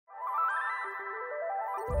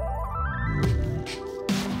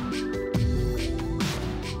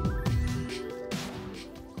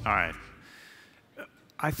All right.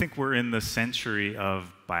 I think we're in the century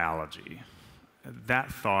of biology.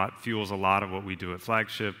 That thought fuels a lot of what we do at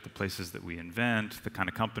Flagship, the places that we invent, the kind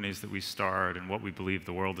of companies that we start, and what we believe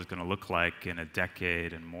the world is going to look like in a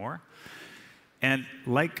decade and more. And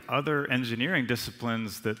like other engineering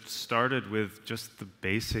disciplines that started with just the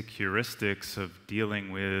basic heuristics of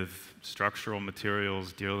dealing with structural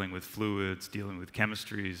materials, dealing with fluids, dealing with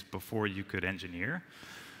chemistries before you could engineer,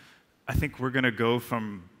 I think we're going to go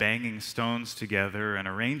from banging stones together and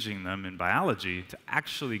arranging them in biology to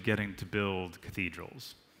actually getting to build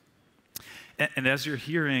cathedrals. And as you're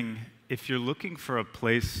hearing, if you're looking for a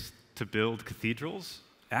place to build cathedrals,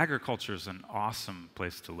 agriculture is an awesome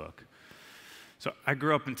place to look. So I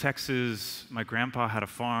grew up in Texas. My grandpa had a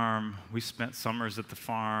farm. We spent summers at the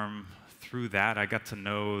farm. Through that, I got to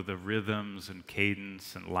know the rhythms and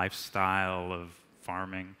cadence and lifestyle of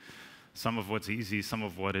farming. Some of what's easy, some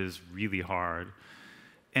of what is really hard.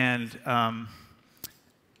 And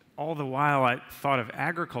all the while, I thought of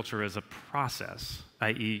agriculture as a process,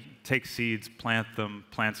 i.e., take seeds, plant them,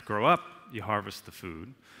 plants grow up, you harvest the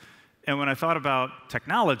food. And when I thought about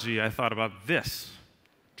technology, I thought about this: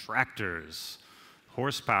 tractors,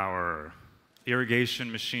 horsepower,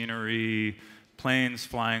 irrigation machinery, planes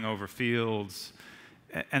flying over fields.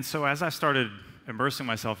 And so as I started immersing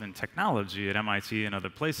myself in technology at MIT and other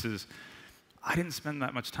places, I didn't spend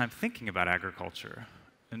that much time thinking about agriculture,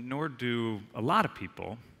 and nor do a lot of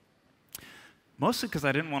people, mostly because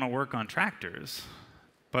I didn't want to work on tractors.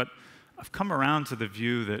 But I've come around to the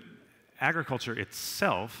view that agriculture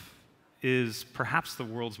itself is perhaps the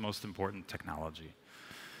world's most important technology.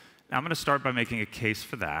 Now, I'm going to start by making a case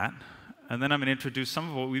for that, and then I'm going to introduce some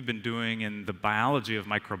of what we've been doing in the biology of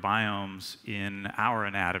microbiomes in our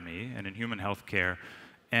anatomy and in human healthcare,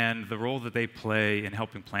 and the role that they play in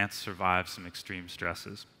helping plants survive some extreme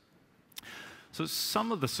stresses. So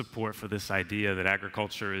some of the support for this idea that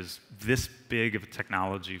agriculture is this big of a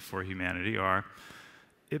technology for humanity are: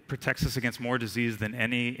 it protects us against more disease than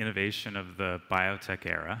any innovation of the biotech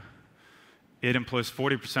era. It employs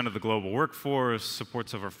 40% of the global workforce,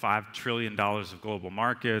 supports over $5 trillion of global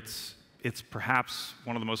markets. It's perhaps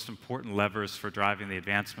one of the most important levers for driving the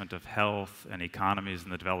advancement of health and economies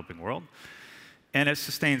in the developing world. And it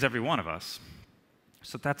sustains every one of us.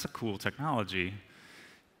 So that's a cool technology.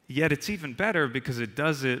 Yet it's even better because it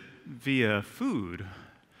does it via food,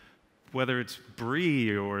 whether it's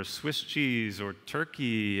brie or Swiss cheese or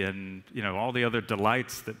turkey and all the other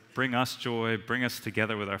delights that bring us joy, bring us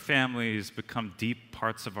together with our families, become deep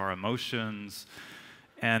parts of our emotions,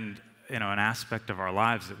 and an aspect of our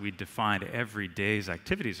lives that we define every day's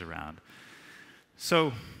activities around.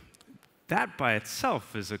 So that by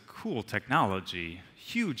itself is a cool technology,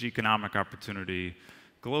 huge economic opportunity,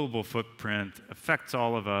 global footprint, affects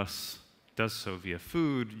all of us, does so via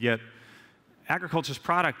food, yet agriculture's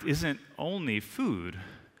product isn't only food,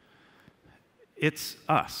 it's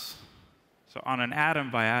us. So on an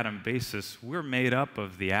atom-by-atom basis, we're made up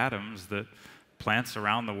of the atoms that plants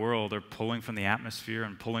around the world are pulling from the atmosphere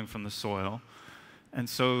and pulling from the soil. And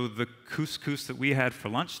so the couscous that we had for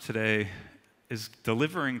lunch today is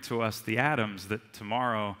delivering to us the atoms that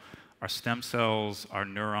tomorrow our stem cells, our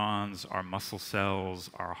neurons, our muscle cells,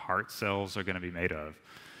 our heart cells are going to be made of.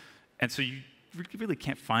 And so you really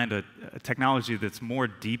can't find a technology that's more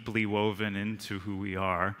deeply woven into who we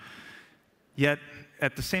are. Yet,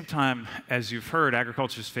 at the same time, as you've heard,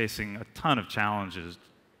 agriculture is facing a ton of challenges,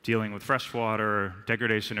 dealing with freshwater,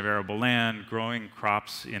 degradation of arable land, growing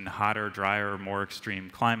crops in hotter, drier, more extreme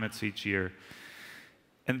climates each year.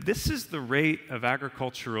 And this is the rate of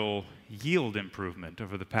agricultural yield improvement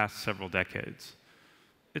over the past several decades.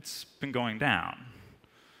 It's been going down.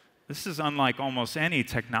 This is unlike almost any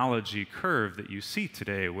technology curve that you see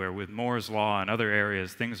today, where with Moore's law and other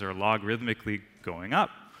areas, things are logarithmically going up.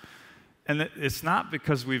 And it's not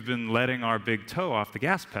because we've been letting our big toe off the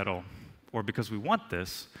gas pedal, or because we want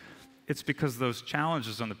this. It's because those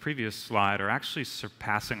challenges on the previous slide are actually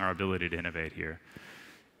surpassing our ability to innovate here.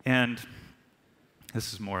 And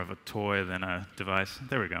this is more of a toy than a device.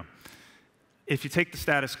 There we go. If you take the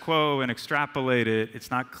status quo and extrapolate it, it's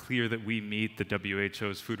not clear that we meet the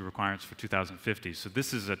WHO's food requirements for 2050. So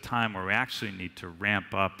this is a time where we actually need to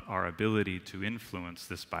ramp up our ability to influence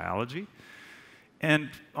this biology. And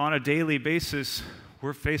on a daily basis,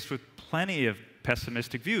 we're faced with plenty of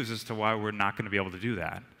pessimistic views as to why we're not going to be able to do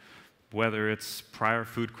that. Whether it's prior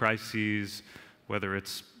food crises, whether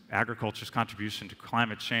it's agriculture's contribution to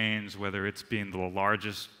climate change, whether it's being the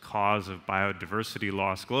largest cause of biodiversity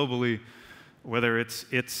loss globally, whether it's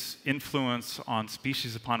its influence on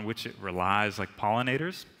species upon which it relies, like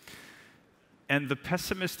pollinators. And the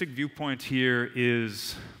pessimistic viewpoint here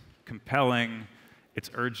is compelling, it's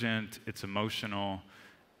urgent, it's emotional,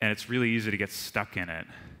 and it's really easy to get stuck in it.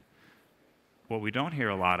 What we don't hear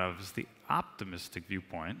a lot of is the optimistic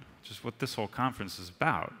viewpoint, which is what this whole conference is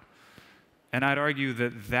about. And I'd argue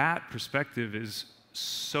that that perspective is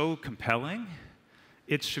so compelling,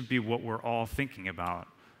 it should be what we're all thinking about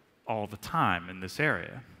all the time in this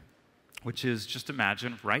area, which is just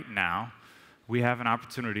imagine right now we have an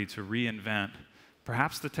opportunity to reinvent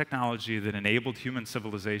perhaps the technology that enabled human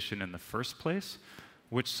civilization in the first place,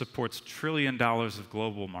 which supports $1 trillion of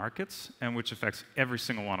global markets and which affects every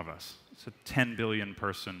single one of us. It's a 10 billion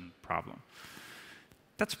person problem.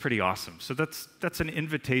 That's pretty awesome. So that's an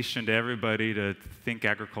invitation to everybody to think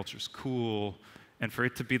agriculture is cool and for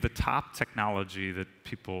it to be the top technology that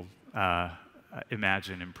people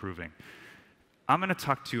imagine improving. I'm going to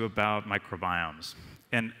talk to you about microbiomes.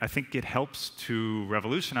 And I think it helps to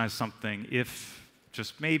revolutionize something if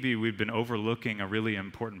just maybe we've been overlooking a really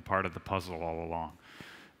important part of the puzzle all along.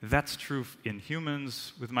 That's true in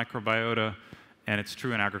humans with microbiota, and it's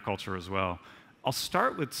true in agriculture as well. I'll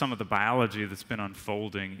start with some of the biology that's been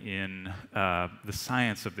unfolding in the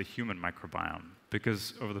science of the human microbiome,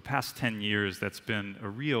 because over the past 10 years, that's been a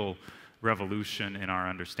real revolution in our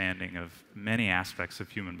understanding of many aspects of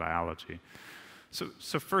human biology.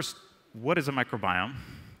 So first, what is a microbiome?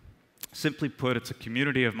 Simply put, it's a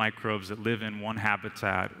community of microbes that live in one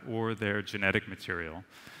habitat or their genetic material.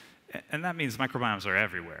 And that means microbiomes are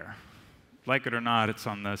everywhere. Like it or not, it's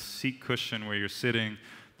on the seat cushion where you're sitting,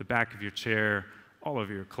 the back of your chair, all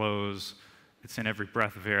over your clothes. It's in every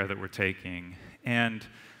breath of air that we're taking. And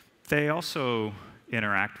they also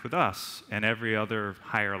interact with us and every other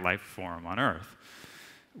higher life form on Earth.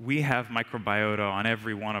 We have microbiota on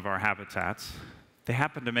every one of our habitats. They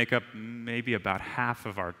happen to make up maybe about half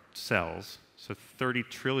of our cells. So 30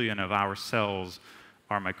 trillion of our cells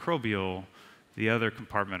are microbial. The other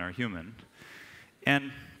compartment are human.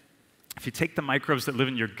 And if you take the microbes that live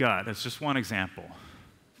in your gut, as just one example,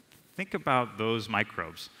 think about those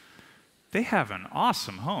microbes. They have an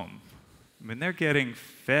awesome home. I mean, they're getting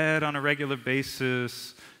fed on a regular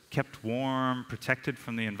basis, kept warm, protected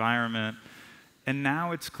from the environment. And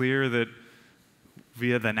now it's clear that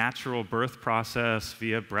via the natural birth process,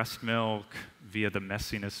 via breast milk, via the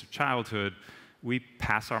messiness of childhood, we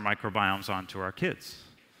pass our microbiomes on to our kids.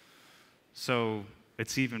 So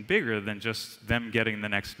it's even bigger than just them getting the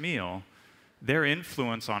next meal. Their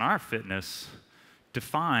influence on our fitness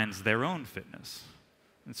defines their own fitness.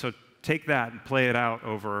 And so take that and play it out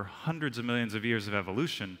over hundreds of millions of years of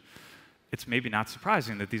evolution. It's maybe not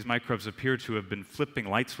surprising that these microbes appear to have been flipping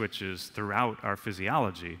light switches throughout our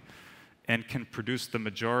physiology and can produce the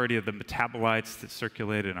majority of the metabolites that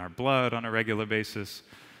circulate in our blood on a regular basis,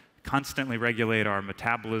 constantly regulate our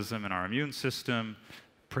metabolism and our immune system,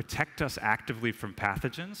 protect us actively from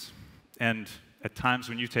pathogens. And at times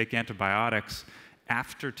when you take antibiotics,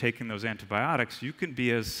 after taking those antibiotics, you can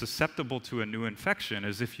be as susceptible to a new infection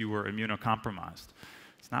as if you were immunocompromised.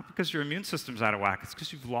 It's not because your immune system's out of whack, it's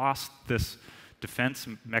because you've lost this defense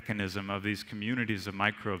mechanism of these communities of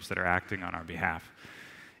microbes that are acting on our behalf.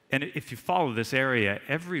 And if you follow this area,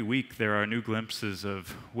 every week there are new glimpses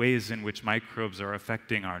of ways in which microbes are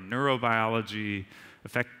affecting our neurobiology,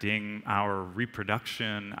 affecting our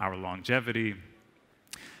reproduction, our longevity.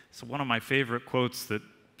 So one of my favorite quotes that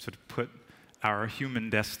sort of put our human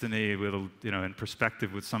destiny with, in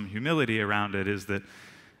perspective with some humility around it is that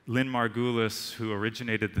Lynn Margulis, who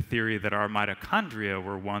originated the theory that our mitochondria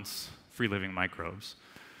were once free-living microbes,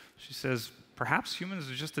 she says, perhaps humans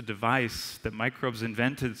are just a device that microbes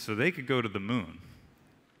invented so they could go to the moon.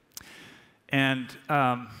 And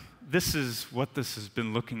this is what this has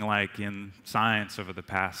been looking like in science over the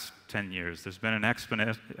past 10 years. There's been an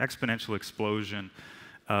exponential explosion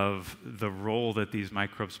of the role that these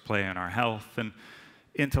microbes play in our health. And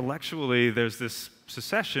intellectually, there's this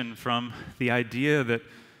secession from the idea that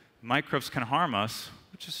microbes can harm us,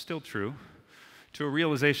 which is still true, to a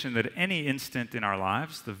realization that at any instant in our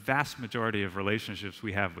lives, the vast majority of relationships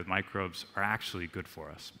we have with microbes are actually good for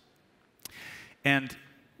us. And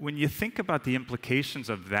when you think about the implications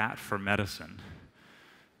of that for medicine,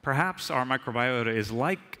 perhaps our microbiota is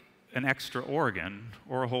like an extra organ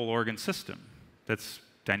or a whole organ system that's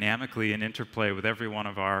dynamically in interplay with every one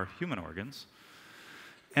of our human organs.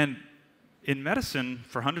 And in medicine,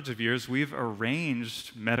 for hundreds of years, we've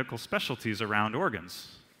arranged medical specialties around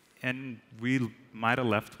organs. And we might have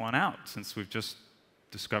left one out since we've just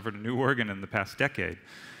discovered a new organ in the past decade.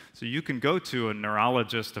 So you can go to a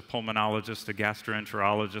neurologist, a pulmonologist, a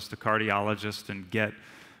gastroenterologist, a cardiologist, and get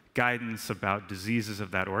guidance about diseases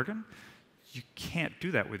of that organ. You can't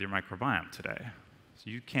do that with your microbiome today. So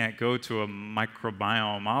you can't go to a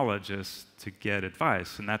microbiomologist to get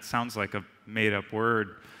advice. And that sounds like a made-up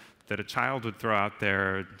word that a child would throw out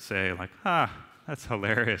there and say, like, that's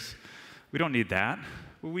hilarious. We don't need that.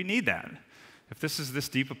 Well, we need that. If this is this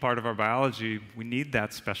deep a part of our biology, we need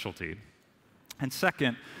that specialty. And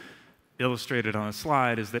second, illustrated on the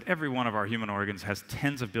slide, is that every one of our human organs has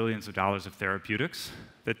tens of billions of dollars of therapeutics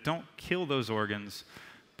that don't kill those organs,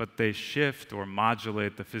 but they shift or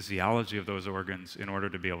modulate the physiology of those organs in order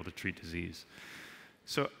to be able to treat disease.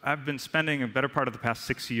 So I've been spending a better part of the past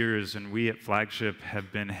 6 years, and we at Flagship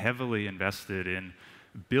have been heavily invested in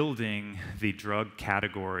building the drug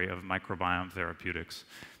category of microbiome therapeutics.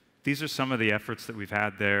 These are some of the efforts that we've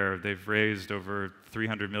had there. They've raised over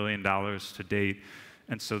 $300 million to date,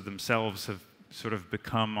 and so themselves have sort of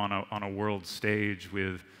become on a world stage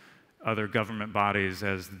with other government bodies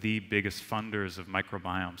as the biggest funders of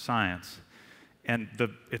microbiome science. And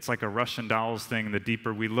it's like a Russian dolls thing. The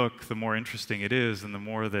deeper we look, the more interesting it is, and the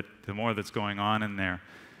more that's going on in there.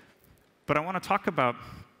 But I want to talk about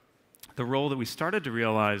the role that we started to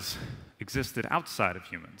realize existed outside of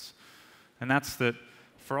humans. And that's that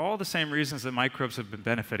for all the same reasons that microbes have been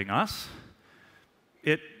benefiting us,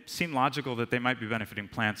 it seemed logical that they might be benefiting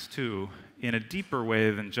plants too, in a deeper way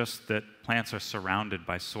than just that plants are surrounded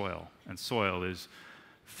by soil, and soil is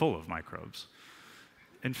full of microbes.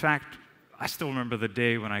 In fact, I still remember the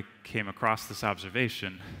day when I came across this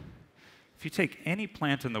observation. If you take any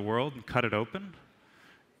plant in the world and cut it open,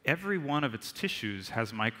 every one of its tissues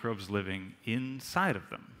has microbes living inside of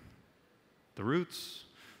them. The roots,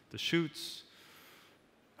 the shoots.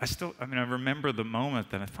 I remember the moment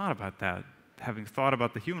that I thought about that, having thought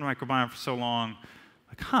about the human microbiome for so long,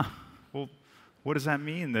 like, well, what does that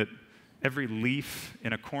mean that every leaf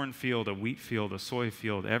in a cornfield, a wheat field, a soy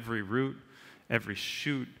field, every root, every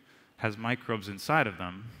shoot has microbes inside of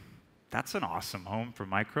them? That's an awesome home for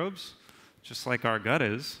microbes, just like our gut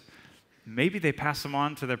is. Maybe they pass them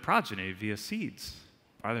on to their progeny via seeds.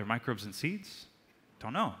 Are there microbes in seeds?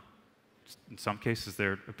 Don't know. In some cases,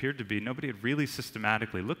 there appeared to be. Nobody had really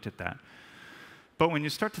systematically looked at that. But when you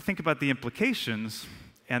start to think about the implications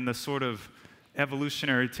and the sort of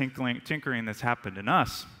evolutionary tinkering that's happened in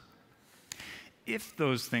us, if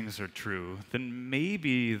those things are true, then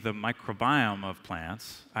maybe the microbiome of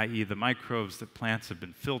plants, i.e. the microbes that plants have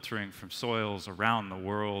been filtering from soils around the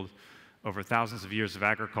world over thousands of years of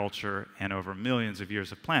agriculture and over millions of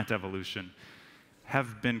years of plant evolution,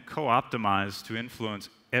 have been co-optimized to influence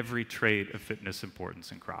every trait of fitness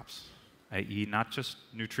importance in crops, i.e. not just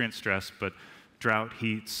nutrient stress, but drought,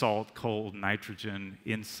 heat, salt, cold, nitrogen,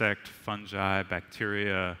 insect, fungi,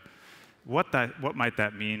 bacteria. What might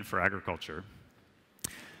that mean for agriculture?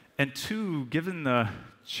 And two, given the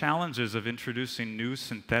challenges of introducing new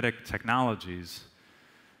synthetic technologies,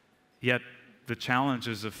 yet the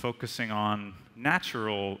challenges of focusing on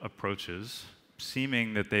natural approaches,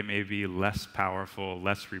 seeming that they may be less powerful,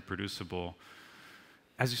 less reproducible,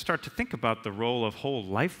 as you start to think about the role of whole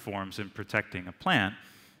life forms in protecting a plant,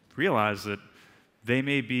 realize that they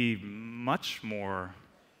may be much more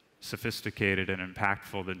sophisticated and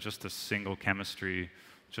impactful than just a single chemistry,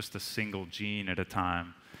 just a single gene at a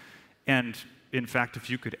time. And in fact, if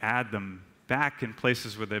you could add them back in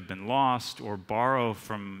places where they've been lost or borrow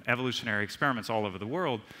from evolutionary experiments all over the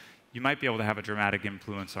world, you might be able to have a dramatic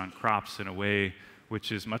influence on crops in a way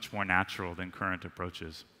which is much more natural than current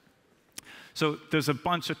approaches. So there's a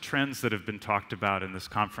bunch of trends that have been talked about in this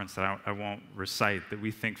conference that I won't recite that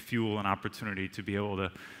we think fuel an opportunity to be able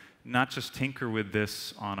to not just tinker with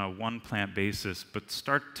this on a one-plant basis, but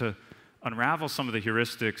start to unravel some of the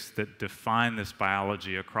heuristics that define this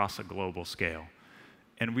biology across a global scale.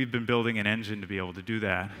 And we've been building an engine to be able to do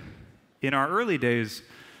that. In our early days,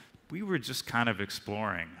 we were just kind of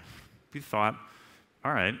exploring. We thought,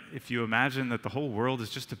 all right, if you imagine that the whole world is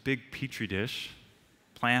just a big petri dish,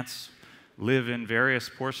 plants live in various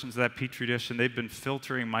portions of that petri dish, and they've been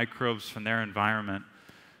filtering microbes from their environment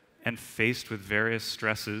and faced with various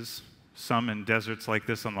stresses, some in deserts like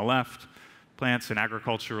this on the left, plants in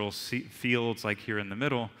agricultural fields like here in the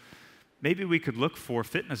middle. Maybe we could look for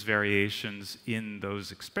fitness variations in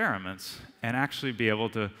those experiments and actually be able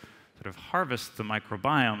to sort of harvest the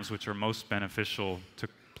microbiomes which are most beneficial to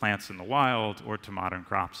plants in the wild or to modern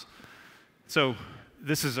crops. So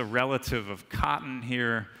this is a relative of cotton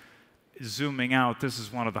here. Zooming out, this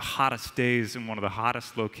is one of the hottest days in one of the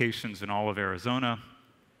hottest locations in all of Arizona,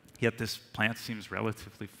 yet this plant seems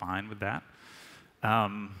relatively fine with that.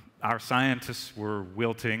 Our scientists were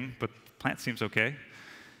wilting, but the plant seems okay.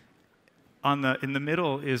 In the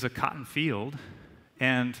middle is a cotton field,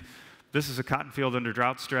 and This is a cotton field under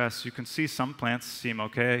drought stress. You can see some plants seem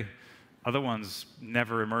okay. Other ones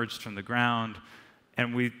never emerged from the ground.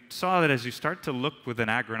 And we saw that as you start to look with an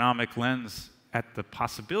agronomic lens at the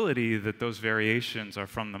possibility that those variations are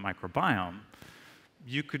from the microbiome,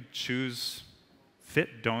 you could choose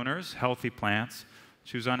fit donors, healthy plants,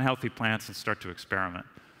 choose unhealthy plants, and start to experiment.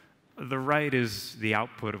 The right is the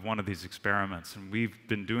output of one of these experiments, and we've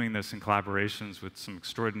been doing this in collaborations with some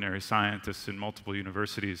extraordinary scientists in multiple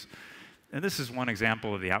universities. And this is one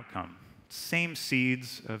example of the outcome. Same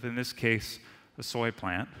seeds of, in this case, a soy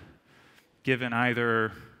plant, given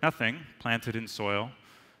either nothing, planted in soil,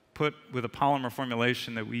 put with a polymer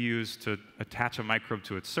formulation that we use to attach a microbe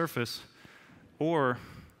to its surface, or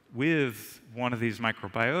with one of these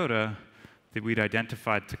microbiota that we'd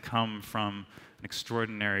identified to come from an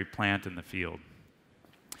extraordinary plant in the field.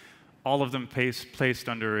 All of them placed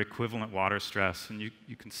under equivalent water stress, and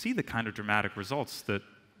you can see the kind of dramatic results that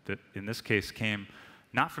in this case came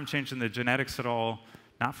not from changing the genetics at all,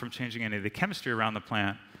 not from changing any of the chemistry around the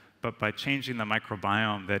plant, but by changing the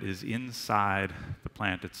microbiome that is inside the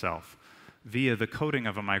plant itself via the coating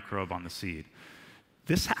of a microbe on the seed.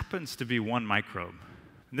 This happens to be one microbe.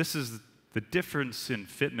 And this is the difference in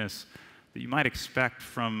fitness that you might expect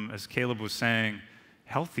from, as Caleb was saying,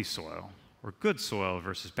 healthy soil or good soil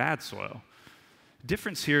versus bad soil. The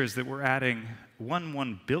difference here is that we're adding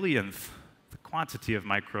 1/1 billionth the quantity of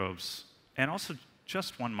microbes and also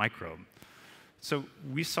just one microbe. So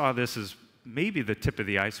we saw this as maybe the tip of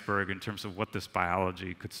the iceberg in terms of what this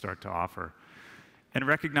biology could start to offer. And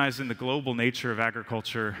recognizing the global nature of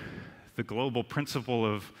agriculture, the global principle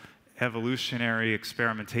of evolutionary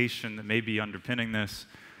experimentation that may be underpinning this,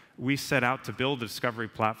 we set out to build a discovery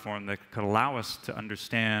platform that could allow us to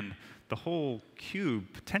understand the whole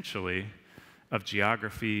cube, potentially, of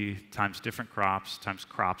geography times different crops, times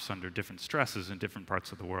crops under different stresses in different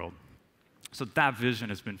parts of the world. So that vision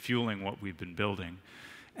has been fueling what we've been building,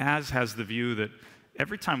 as has the view that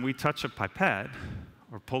every time we touch a pipette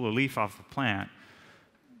or pull a leaf off a plant,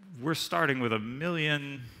 we're starting with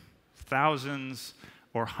 1,000,000, thousands,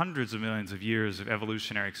 or hundreds of millions of years of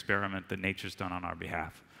evolutionary experiment that nature's done on our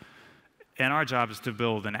behalf. And our job is to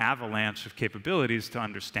build an avalanche of capabilities to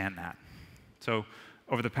understand that. So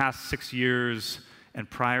over the past 6 years, and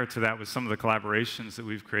prior to that with some of the collaborations that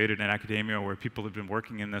we've created in academia where people have been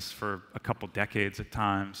working in this for a couple decades at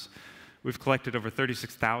times, we've collected over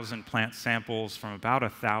 36,000 plant samples from about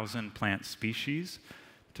 1,000 plant species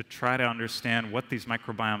to try to understand what these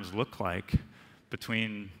microbiomes look like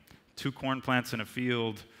between 2 corn plants in a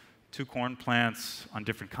field, 2 corn plants on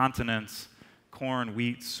different continents, corn,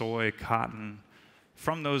 wheat, soy, cotton.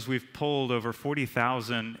 From those, we've pulled over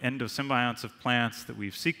 40,000 endosymbionts of plants that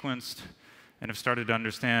we've sequenced and have started to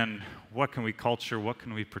understand what can we culture, what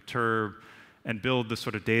can we perturb, and build the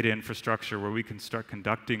sort of data infrastructure where we can start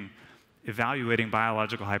evaluating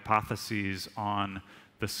biological hypotheses on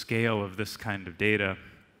the scale of this kind of data.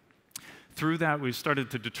 Through that, we've started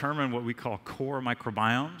to determine what we call core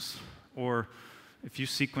microbiomes, or if you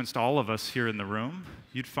sequenced all of us here in the room,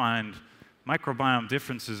 you'd find microbiome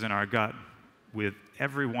differences in our gut with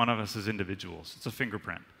every one of us as individuals. It's a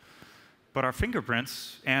fingerprint. But our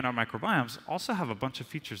fingerprints and our microbiomes also have a bunch of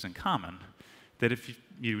features in common that if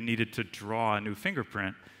you needed to draw a new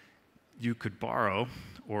fingerprint, you could borrow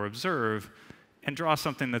or observe and draw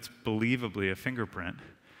something that's believably a fingerprint.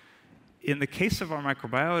 In the case of our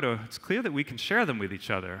microbiota, it's clear that we can share them with each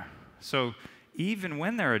other. So even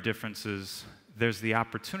when there are differences, there's the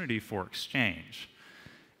opportunity for exchange.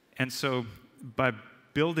 And so by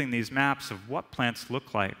building these maps of what plants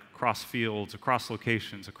look like across fields, across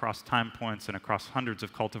locations, across time points, and across hundreds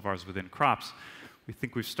of cultivars within crops, we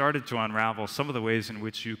think we've started to unravel some of the ways in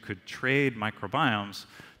which you could trade microbiomes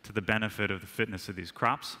to the benefit of the fitness of these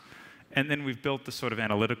crops. And then we've built the sort of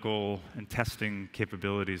analytical and testing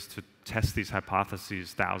capabilities to test these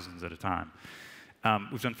hypotheses thousands at a time.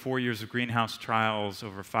 We've done 4 years of greenhouse trials,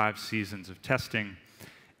 over 5 seasons of testing,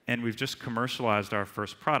 and we've just commercialized our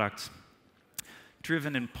first products,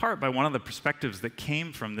 driven in part by one of the perspectives that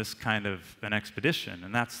came from this kind of an expedition,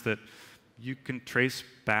 and that's that you can trace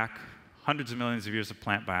back hundreds of millions of years of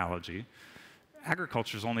plant biology.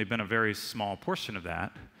 Agriculture's only been a very small portion of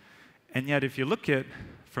that, and yet if you look at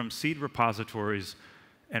from seed repositories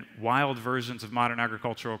and wild versions of modern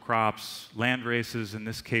agricultural crops, land races, in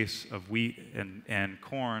this case of wheat and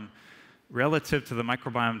corn, relative to the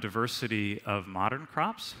microbiome diversity of modern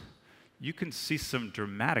crops, you can see some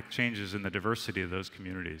dramatic changes in the diversity of those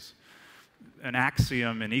communities. An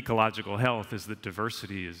axiom in ecological health is that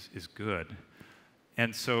diversity is good.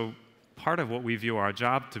 And so part of what we view our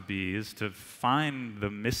job to be is to find the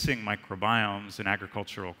missing microbiomes in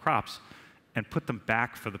agricultural crops and put them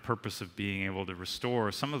back for the purpose of being able to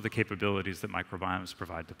restore some of the capabilities that microbiomes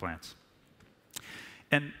provide to plants.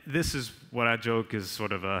 And this is what I joke is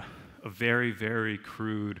sort of a very, very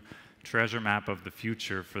crude treasure map of the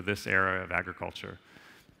future for this era of agriculture.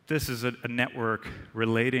 This is a network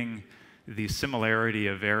relating the similarity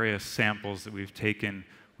of various samples that we've taken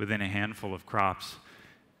within a handful of crops.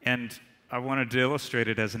 And I wanted to illustrate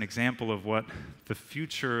it as an example of what the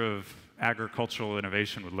future of agricultural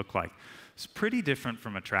innovation would look like. It's pretty different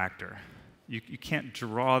from a tractor. You can't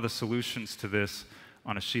draw the solutions to this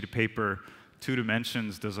on a sheet of paper. 2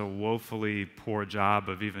 dimensions does a woefully poor job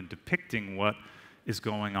of even depicting what is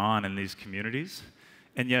going on in these communities.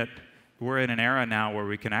 And yet, we're in an era now where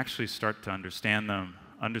we can actually start to understand them,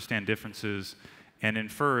 understand differences, and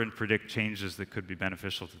infer and predict changes that could be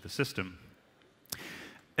beneficial to the system.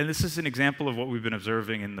 And this is an example of what we've been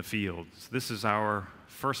observing in the field. So this is our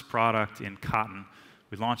first product in cotton.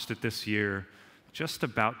 We launched it this year, just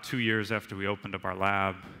about 2 years after we opened up our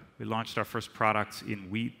lab. We launched our first products in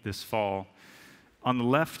wheat this fall. On the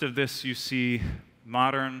left of this, you see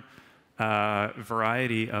modern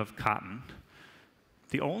variety of cotton.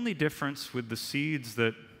 The only difference with the seeds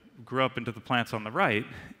that grew up into the plants on the right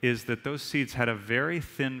is that those seeds had a very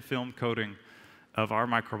thin film coating of our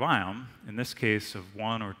microbiome, in this case of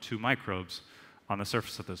 1 or 2 microbes, on the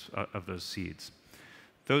surface of those seeds.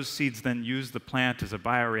 Those seeds then use the plant as a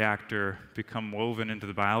bioreactor, become woven into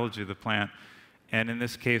the biology of the plant, and in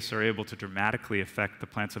this case are able to dramatically affect the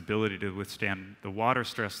plant's ability to withstand the water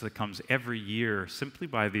stress that comes every year simply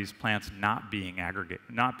by these plants not being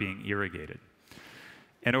irrigated.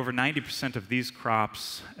 And over 90% of these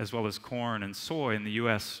crops, as well as corn and soy in the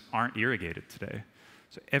US, aren't irrigated today.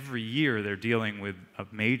 So every year they're dealing with a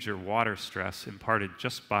major water stress imparted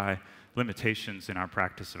just by limitations in our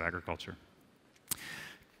practice of agriculture.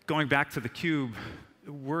 Going back to the cube,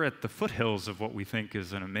 we're at the foothills of what we think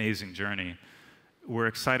is an amazing journey. We're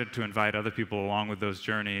excited to invite other people along with those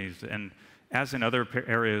journeys. And as in other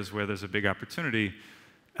areas where there's a big opportunity,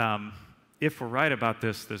 if we're right about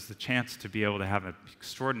this, there's the chance to be able to have an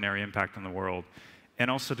extraordinary impact on the world, and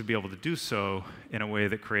also to be able to do so in a way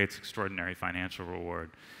that creates extraordinary financial reward.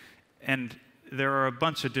 And there are a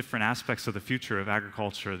bunch of different aspects of the future of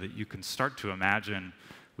agriculture that you can start to imagine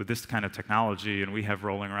with this kind of technology, and we have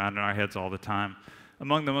rolling around in our heads all the time.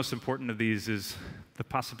 Among the most important of these is the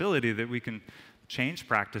possibility that we can change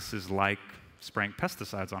practices like spraying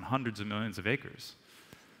pesticides on hundreds of millions of acres.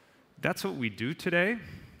 That's what we do today,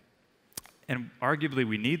 and arguably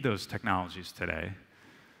we need those technologies today.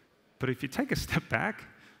 But if you take a step back,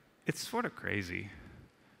 it's sort of crazy.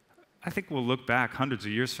 I think we'll look back hundreds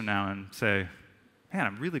of years from now and say, man,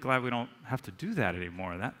 I'm really glad we don't have to do that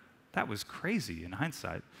anymore. That was crazy in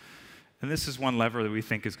hindsight. And this is one lever that we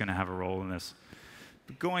think is going to have a role in this.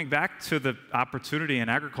 But going back to the opportunity in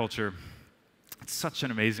agriculture, it's such an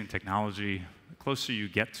amazing technology. The closer you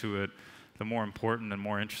get to it, the more important and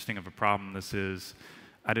more interesting of a problem this is.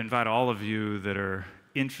 I'd invite all of you that are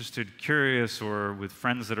interested, curious, or with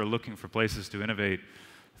friends that are looking for places to innovate,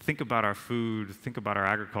 think about our food, think about our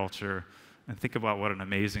agriculture, and think about what an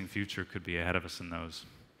amazing future could be ahead of us in those.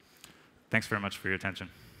 Thanks very much for your attention.